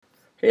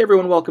Hey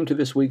everyone, welcome to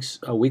this week's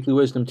Weekly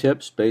Wisdom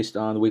Tips based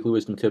on the Weekly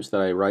Wisdom Tips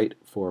that I write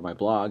for my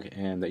blog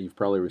and that you've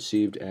probably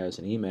received as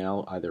an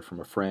email either from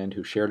a friend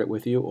who shared it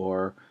with you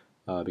or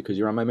because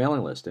you're on my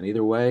mailing list. And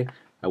either way,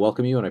 I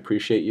welcome you and I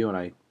appreciate you and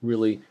I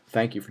really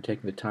thank you for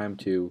taking the time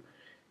to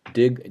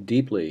dig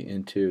deeply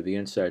into the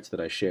insights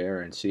that I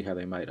share and see how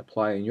they might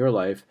apply in your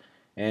life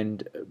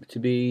and to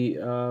be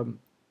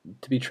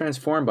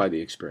transformed by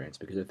the experience,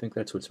 because I think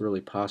that's what's really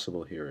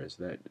possible here is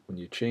that when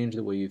you change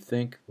the way you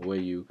think, the way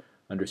you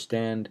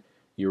understand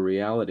your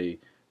reality,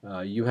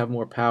 you have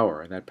more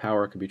power, and that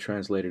power can be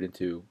translated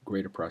into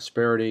greater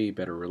prosperity,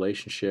 better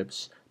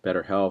relationships,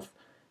 better health,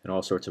 and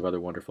all sorts of other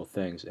wonderful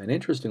things. And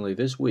interestingly,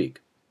 this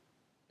week,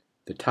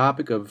 the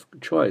topic of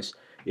choice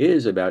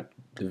is about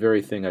the very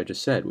thing I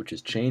just said, which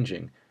is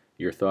changing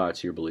your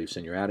thoughts, your beliefs,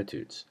 and your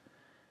attitudes.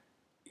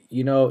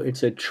 You know,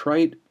 it's a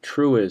trite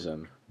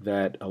truism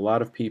that a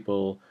lot of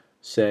people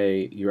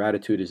say your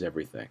attitude is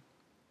everything.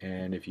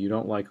 And if you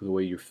don't like the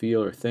way you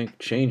feel or think,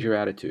 change your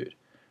attitude.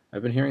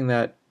 I've been hearing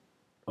that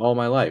all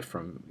my life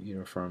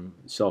from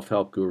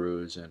self-help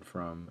gurus and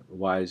from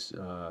wise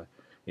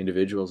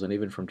individuals and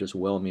even from just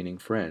well-meaning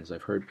friends.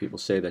 I've heard people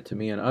say that to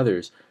me and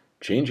others,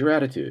 change your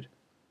attitude.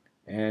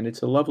 And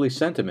it's a lovely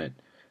sentiment,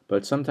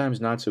 but sometimes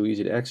not so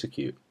easy to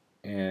execute.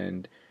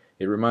 And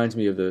it reminds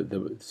me of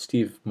the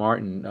Steve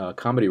Martin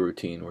comedy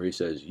routine where he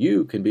says,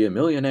 "You can be a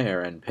millionaire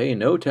and pay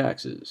no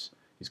taxes."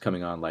 He's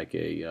coming on like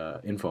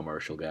a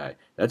infomercial guy.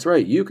 That's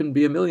right, you can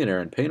be a millionaire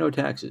and pay no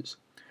taxes.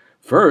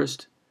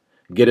 First,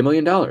 get $1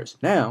 million.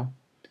 Now,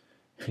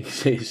 you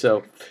see,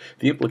 so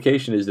the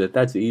implication is that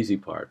that's the easy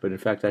part, but in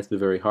fact, that's the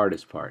very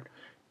hardest part.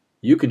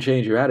 You can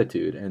change your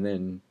attitude and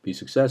then be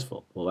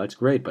successful. Well, that's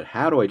great, but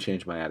how do I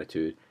change my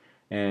attitude?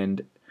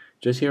 And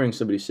just hearing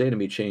somebody say to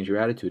me, change your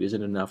attitude,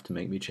 isn't enough to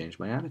make me change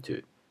my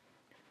attitude.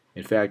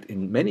 In fact,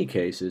 in many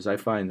cases, I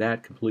find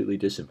that completely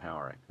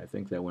disempowering. I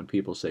think that when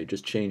people say,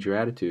 just change your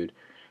attitude,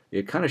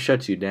 it kind of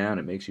shuts you down.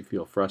 It makes you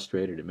feel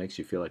frustrated. It makes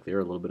you feel like they're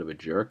a little bit of a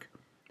jerk.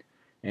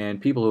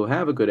 And people who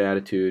have a good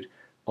attitude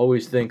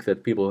always think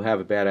that people who have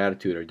a bad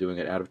attitude are doing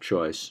it out of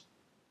choice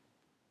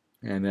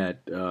and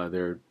that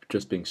they're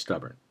just being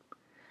stubborn.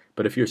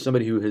 But if you're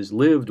somebody who has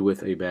lived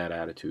with a bad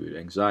attitude,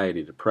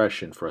 anxiety,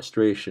 depression,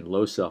 frustration,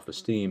 low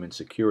self-esteem,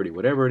 insecurity,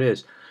 whatever it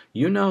is,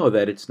 you know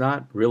that it's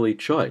not really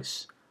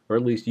choice, or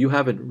at least you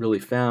haven't really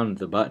found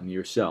the button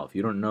yourself.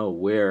 You don't know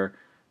where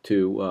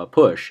to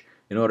push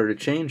in order to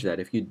change that.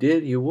 If you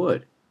did, you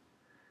would.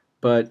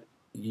 But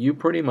you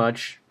pretty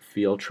much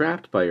feel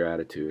trapped by your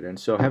attitude. And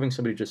so having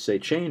somebody just say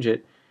change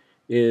it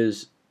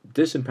is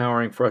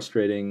disempowering,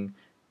 frustrating,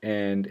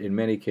 and in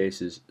many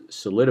cases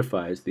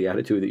solidifies the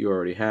attitude that you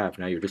already have.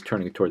 Now you're just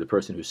turning it toward the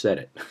person who said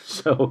it.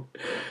 So,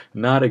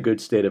 not a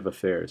good state of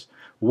affairs.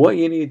 What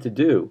you need to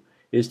do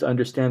is to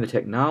understand the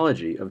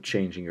technology of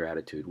changing your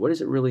attitude. What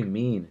does it really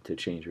mean to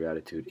change your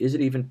attitude? Is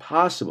it even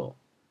possible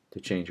to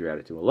change your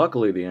attitude? Well,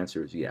 luckily, the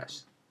answer is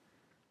yes.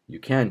 You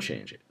can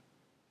change it.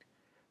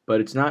 But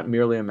it's not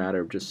merely a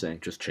matter of just saying,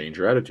 just change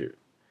your attitude.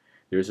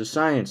 There's a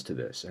science to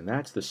this, and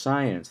that's the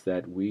science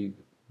that we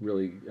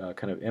really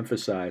kind of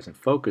emphasize and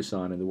focus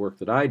on in the work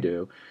that I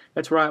do.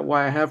 That's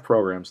why I have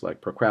programs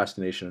like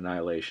Procrastination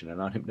Annihilation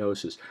and On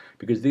Hypnosis,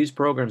 because these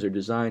programs are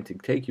designed to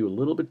take you a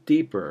little bit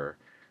deeper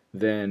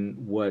than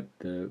what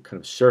the kind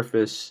of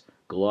surface,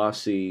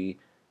 glossy,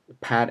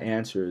 pat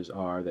answers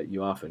are that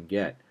you often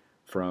get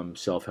from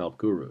self-help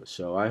gurus.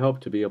 So I hope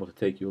to be able to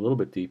take you a little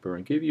bit deeper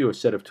and give you a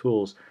set of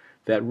tools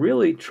that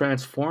really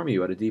transform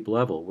you at a deep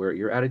level where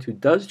your attitude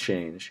does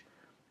change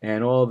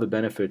and all the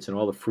benefits and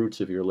all the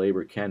fruits of your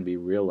labor can be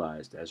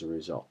realized as a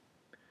result.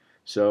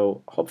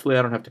 So hopefully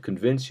I don't have to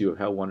convince you of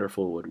how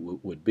wonderful it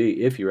would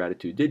be if your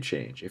attitude did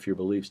change, if your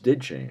beliefs did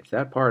change.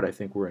 That part I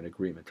think we're in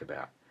agreement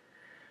about.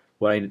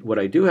 What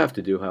I do have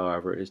to do,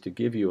 however, is to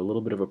give you a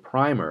little bit of a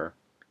primer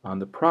on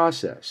the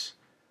process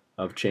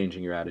of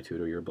changing your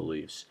attitude or your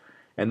beliefs,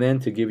 and then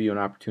to give you an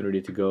opportunity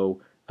to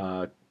go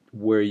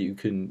where you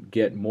can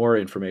get more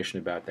information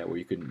about that, where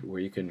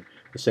you can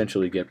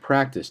essentially get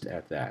practiced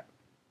at that.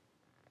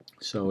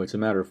 So it's a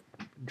matter of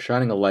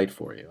shining a light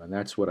for you, and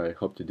that's what I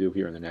hope to do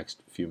here in the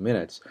next few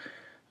minutes.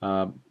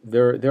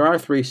 There are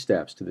three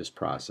steps to this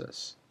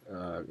process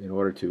in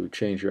order to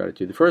change your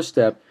attitude. The first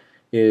step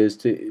is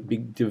to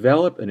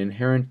develop an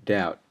inherent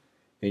doubt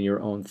in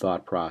your own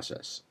thought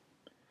process.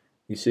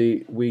 You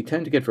see, we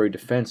tend to get very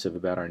defensive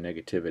about our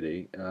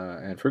negativity,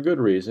 and for good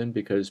reason,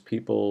 because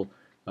people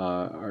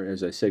are,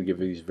 as I said, give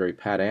these very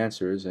pat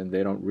answers, and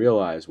they don't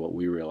realize what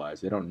we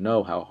realize. They don't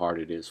know how hard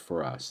it is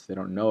for us. They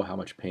don't know how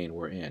much pain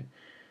we're in,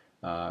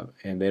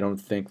 and they don't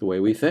think the way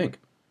we think.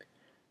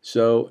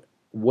 So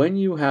when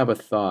you have a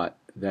thought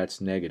that's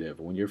negative,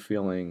 when you're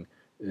feeling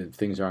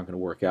things aren't going to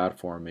work out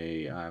for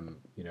me,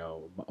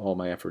 all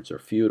my efforts are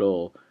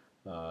futile,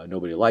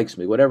 nobody likes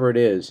me, whatever it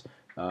is,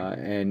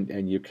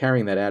 and you're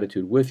carrying that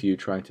attitude with you,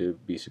 trying to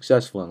be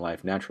successful in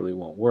life, naturally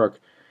won't work.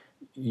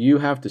 You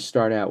have to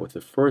start out with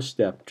the first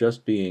step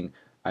just being,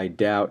 I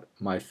doubt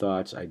my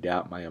thoughts, I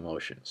doubt my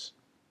emotions.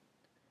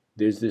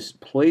 There's this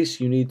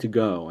place you need to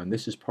go, and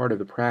this is part of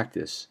the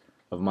practice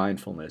of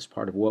mindfulness,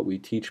 part of what we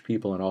teach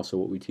people and also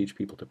what we teach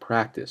people to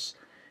practice,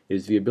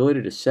 is the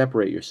ability to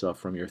separate yourself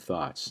from your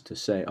thoughts, to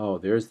say, oh,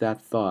 there's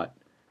that thought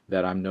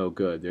that I'm no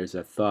good, there's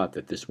that thought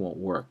that this won't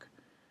work,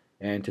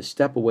 and to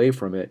step away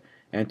from it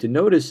and to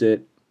notice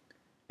it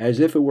as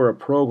if it were a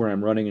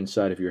program running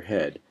inside of your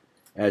head,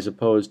 as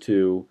opposed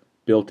to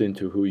built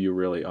into who you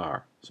really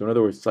are. So in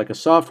other words, it's like a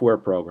software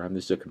program.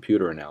 This is a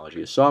computer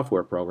analogy, a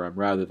software program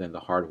rather than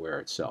the hardware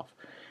itself.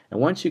 And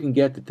once you can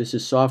get that this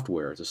is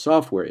software, it's a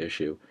software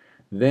issue,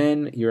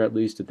 then you're at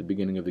least at the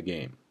beginning of the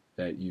game.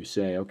 That you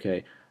say,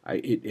 okay,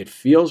 it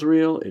feels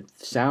real, it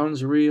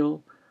sounds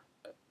real,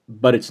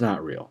 but it's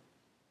not real.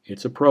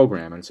 It's a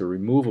program, and it's a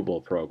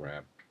removable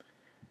program.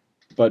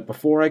 But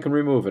before I can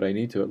remove it, I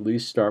need to at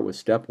least start with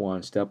step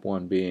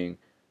one being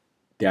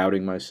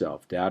doubting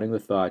myself, doubting the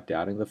thought,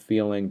 doubting the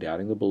feeling,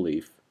 doubting the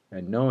belief,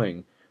 and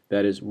knowing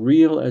that as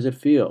real as it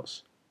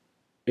feels,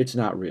 it's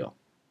not real.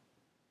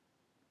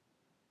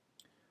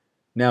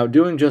 Now,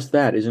 doing just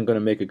that isn't going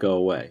to make it go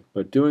away,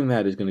 but doing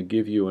that is going to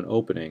give you an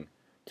opening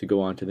to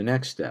go on to the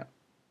next step.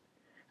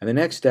 And the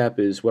next step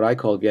is what I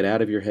call get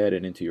out of your head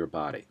and into your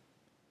body.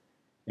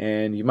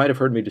 And you might have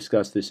heard me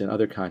discuss this in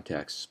other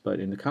contexts, but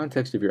in the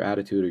context of your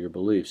attitude or your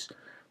beliefs,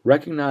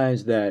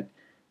 recognize that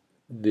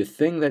the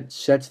thing that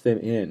sets them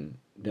in,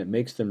 that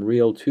makes them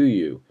real to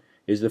you,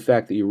 is the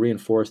fact that you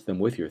reinforce them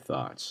with your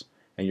thoughts.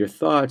 And your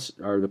thoughts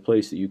are the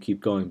place that you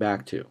keep going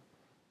back to.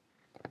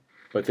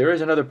 But there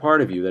is another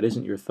part of you that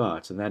isn't your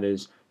thoughts, and that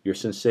is your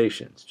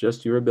sensations,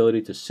 just your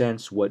ability to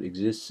sense what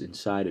exists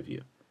inside of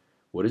you.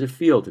 What does it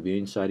feel to be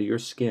inside of your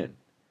skin?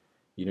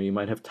 You know, you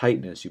might have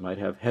tightness, you might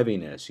have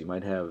heaviness, you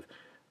might have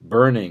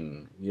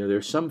burning. You know,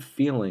 there's some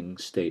feeling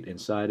state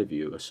inside of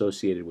you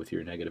associated with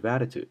your negative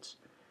attitudes.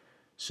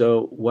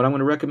 So what I'm going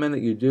to recommend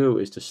that you do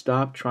is to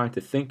stop trying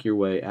to think your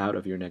way out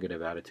of your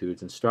negative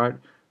attitudes and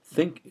start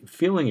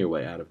feeling your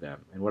way out of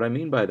them. And what I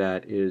mean by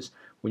that is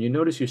when you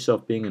notice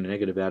yourself being in a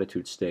negative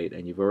attitude state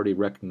and you've already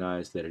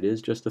recognized that it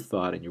is just a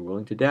thought and you're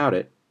willing to doubt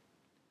it,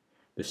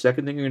 the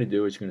second thing you're going to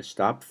do is you're going to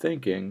stop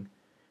thinking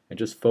and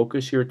just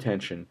focus your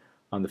attention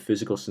on the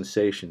physical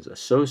sensations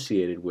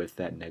associated with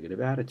that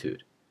negative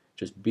attitude.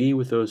 Just be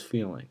with those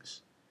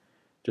feelings.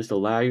 Just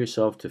allow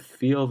yourself to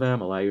feel them,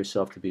 allow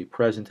yourself to be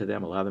present to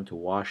them, allow them to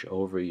wash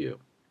over you.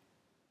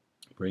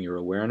 Bring your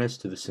awareness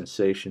to the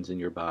sensations in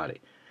your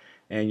body.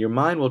 And your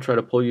mind will try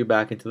to pull you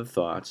back into the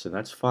thoughts, and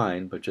that's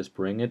fine, but just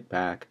bring it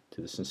back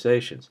to the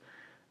sensations.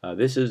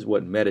 This is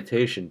what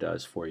meditation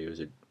does for you,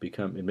 is it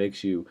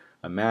makes you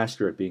a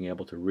master at being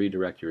able to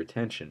redirect your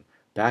attention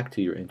back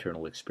to your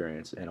internal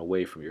experience and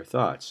away from your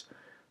thoughts.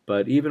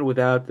 But even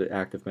without the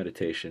act of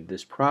meditation,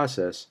 this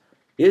process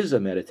is a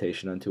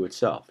meditation unto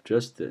itself.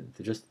 Just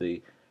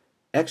the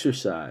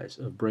exercise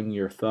of bringing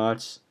your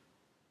thoughts,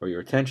 or your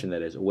attention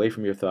that is, away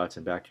from your thoughts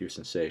and back to your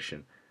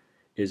sensation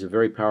is a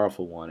very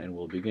powerful one and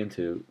will begin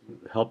to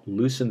help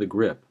loosen the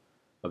grip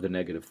of the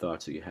negative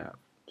thoughts that you have.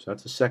 So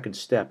that's the second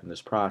step in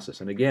this process.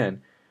 And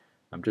again,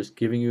 I'm just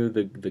giving you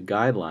the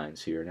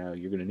guidelines here. Now,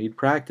 you're going to need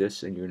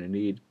practice and you're going to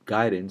need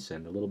guidance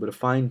and a little bit of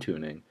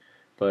fine-tuning,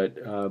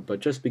 but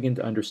just begin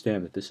to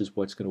understand that this is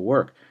what's going to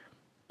work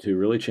to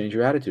really change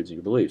your attitudes and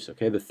your beliefs.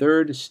 Okay, the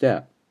third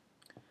step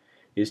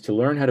is to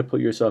learn how to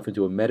put yourself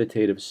into a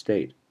meditative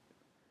state,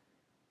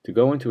 to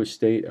go into a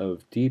state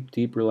of deep,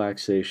 deep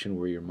relaxation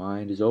where your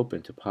mind is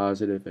open to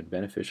positive and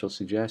beneficial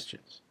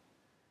suggestions.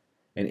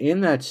 And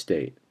in that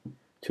state,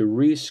 to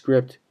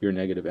re-script your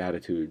negative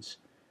attitudes.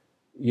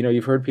 You know,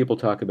 you've heard people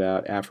talk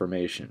about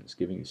affirmations,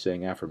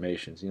 saying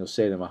affirmations. You'll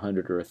say them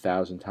 100 or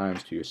 1,000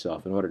 times to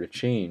yourself in order to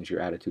change your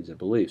attitudes and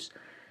beliefs.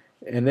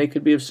 And they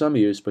could be of some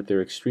use, but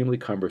they're extremely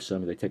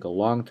cumbersome. They take a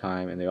long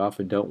time, and they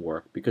often don't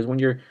work. Because when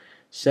you're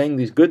saying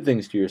these good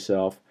things to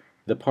yourself,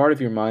 the part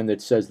of your mind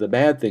that says the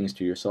bad things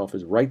to yourself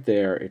is right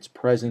there, it's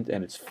present,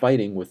 and it's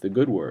fighting with the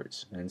good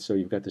words. And so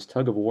you've got this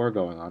tug of war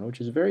going on,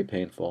 which is very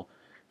painful,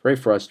 very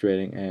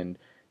frustrating, and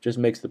just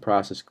makes the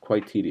process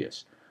quite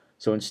tedious.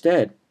 So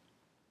instead,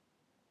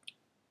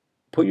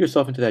 put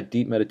yourself into that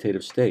deep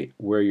meditative state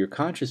where your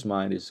conscious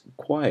mind is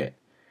quiet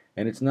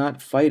and it's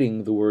not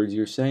fighting the words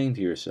you're saying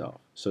to yourself.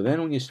 So then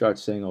when you start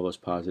saying all those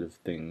positive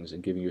things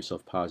and giving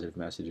yourself positive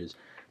messages,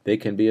 they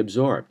can be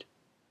absorbed.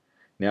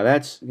 Now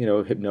that's,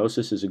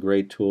 hypnosis is a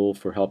great tool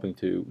for helping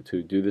to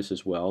do this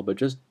as well, but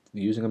just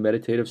using a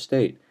meditative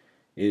state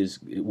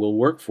it will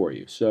work for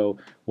you. So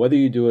whether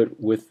you do it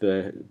with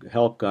the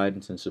help,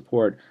 guidance, and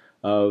support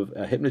of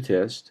a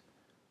hypnotist,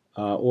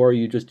 or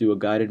you just do a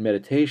guided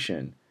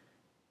meditation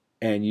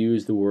and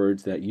use the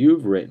words that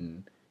you've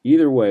written,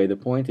 either way, the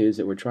point is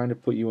that we're trying to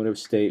put you in a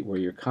state where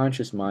your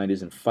conscious mind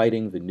isn't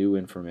fighting the new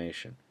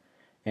information.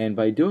 And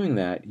by doing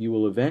that, you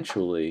will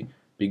eventually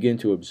begin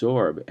to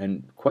absorb,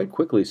 and quite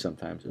quickly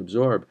sometimes,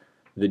 absorb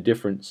the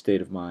different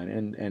state of mind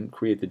and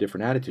create the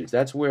different attitudes.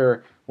 That's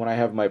where, when I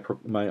have my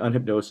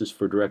Unhypnosis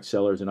for Direct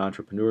Sellers and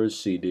Entrepreneurs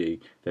CD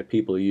that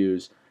people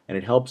use, and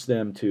it helps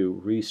them to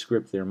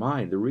re-script their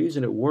mind, the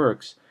reason it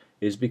works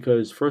is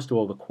because, first of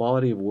all, the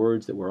quality of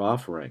words that we're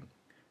offering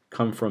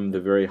come from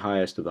the very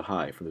highest of the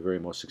high, from the very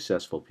most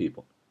successful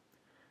people.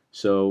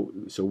 So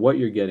what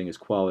you're getting is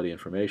quality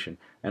information,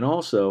 and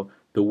also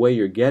the way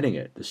you're getting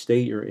it, the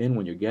state you're in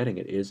when you're getting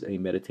it, is a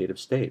meditative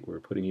state. We're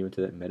putting you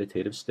into that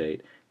meditative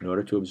state in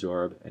order to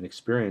absorb and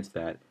experience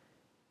that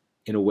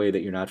in a way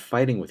that you're not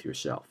fighting with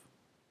yourself.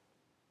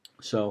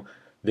 So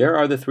there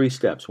are the three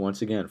steps.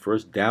 Once again,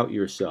 first, doubt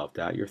yourself,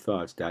 doubt your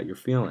thoughts, doubt your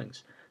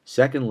feelings.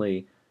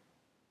 Secondly,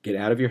 get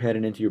out of your head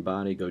and into your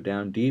body, go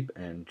down deep,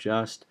 and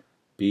just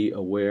be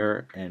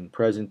aware and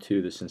present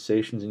to the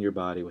sensations in your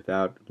body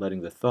without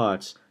letting the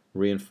thoughts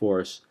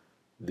reinforce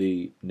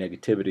the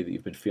negativity that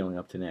you've been feeling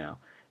up to now.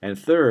 And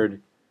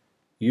third,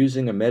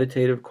 using a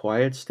meditative,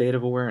 quiet state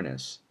of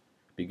awareness,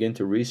 begin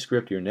to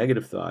rescript your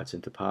negative thoughts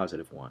into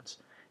positive ones.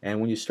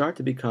 And when you start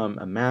to become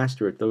a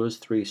master at those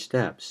three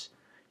steps,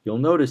 you'll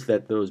notice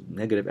that those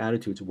negative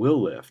attitudes will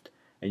lift,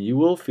 and you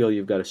will feel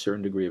you've got a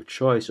certain degree of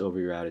choice over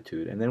your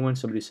attitude. And then when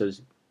somebody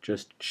says,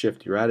 just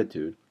shift your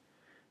attitude,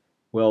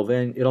 well,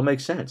 then it'll make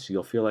sense.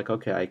 You'll feel like,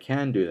 okay, I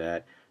can do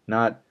that,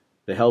 not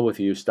the hell with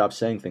you, stop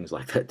saying things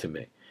like that to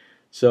me.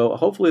 So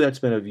hopefully that's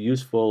been a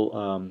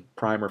useful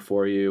primer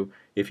for you.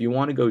 If you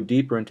want to go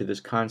deeper into this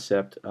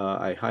concept,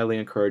 I highly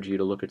encourage you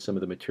to look at some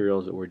of the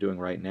materials that we're doing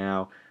right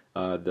now.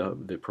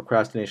 The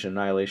Procrastination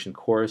Annihilation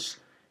course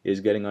is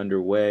getting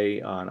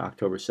underway on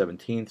October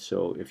 17th,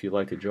 so if you'd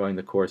like to join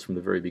the course from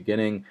the very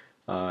beginning,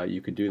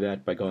 you can do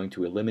that by going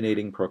to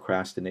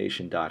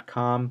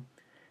eliminatingprocrastination.com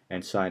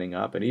and signing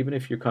up. And even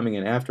if you're coming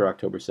in after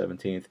October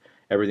 17th,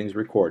 everything's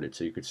recorded,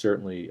 so you could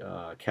certainly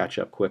catch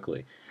up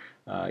quickly.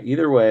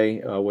 Either way,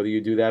 whether you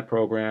do that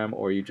program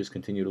or you just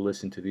continue to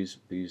listen to these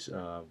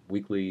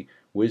weekly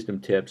wisdom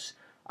tips,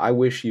 I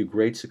wish you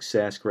great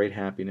success, great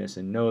happiness,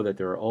 and know that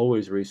there are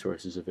always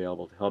resources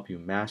available to help you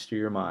master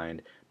your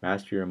mind,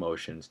 master your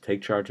emotions,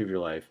 take charge of your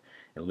life,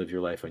 and live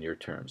your life on your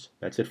terms.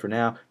 That's it for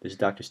now. This is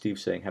Dr. Steve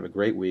saying have a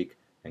great week,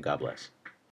 and God bless.